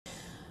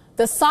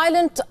The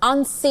silent,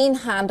 unseen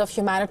hand of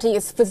humanity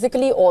is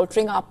physically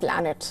altering our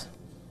planet.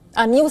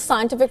 A new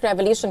scientific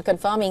revelation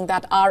confirming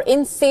that our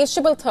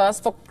insatiable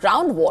thirst for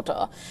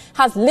groundwater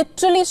has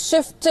literally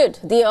shifted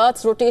the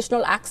Earth's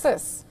rotational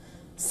axis,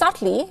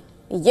 subtly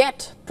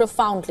yet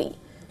profoundly.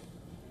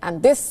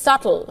 And this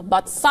subtle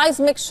but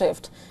seismic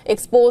shift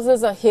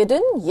exposes a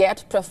hidden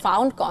yet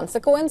profound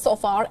consequence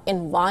of our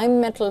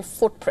environmental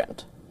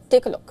footprint.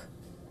 Take a look.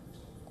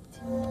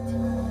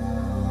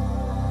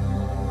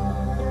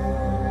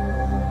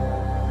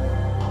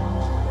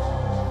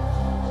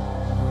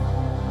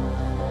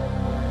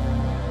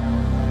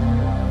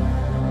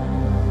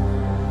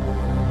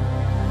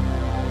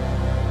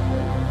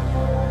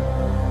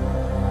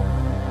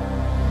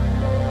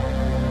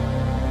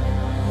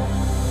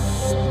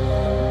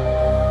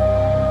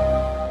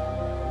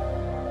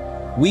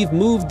 We've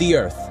moved the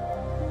Earth,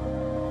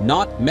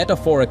 not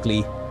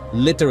metaphorically,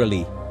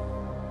 literally.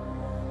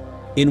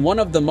 In one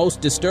of the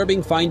most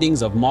disturbing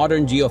findings of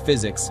modern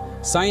geophysics,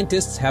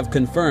 scientists have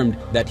confirmed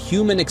that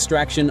human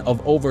extraction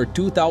of over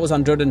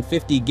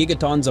 2,250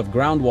 gigatons of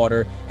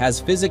groundwater has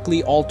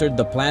physically altered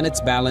the planet's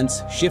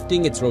balance,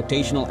 shifting its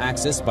rotational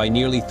axis by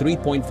nearly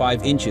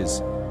 3.5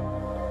 inches.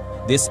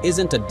 This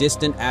isn't a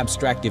distant,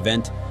 abstract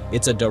event.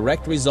 It's a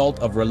direct result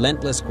of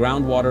relentless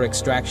groundwater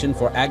extraction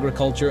for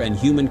agriculture and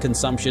human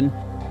consumption,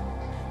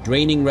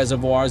 draining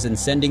reservoirs and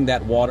sending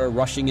that water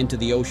rushing into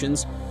the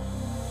oceans,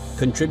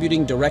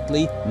 contributing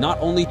directly not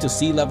only to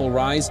sea level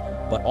rise,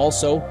 but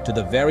also to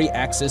the very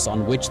axis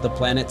on which the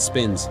planet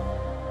spins.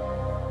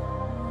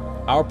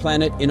 Our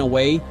planet, in a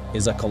way,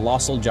 is a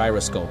colossal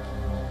gyroscope.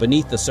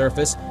 Beneath the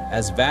surface,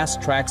 as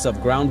vast tracts of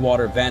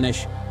groundwater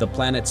vanish, the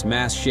planet's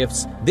mass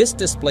shifts. This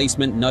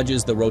displacement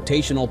nudges the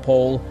rotational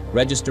pole,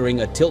 registering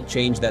a tilt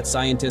change that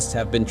scientists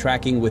have been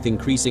tracking with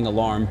increasing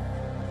alarm.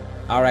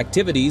 Our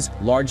activities,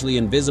 largely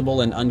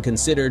invisible and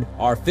unconsidered,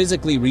 are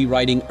physically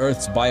rewriting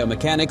Earth's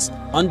biomechanics,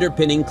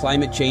 underpinning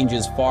climate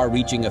change's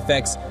far-reaching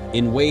effects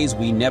in ways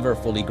we never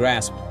fully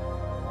grasped.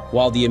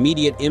 While the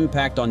immediate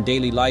impact on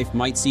daily life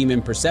might seem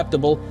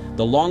imperceptible,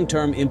 the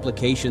long-term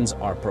implications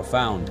are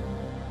profound.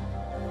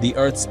 The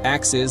Earth's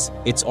axis,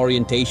 its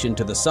orientation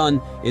to the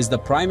sun, is the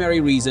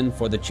primary reason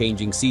for the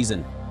changing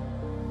season.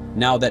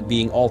 Now that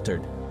being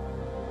altered,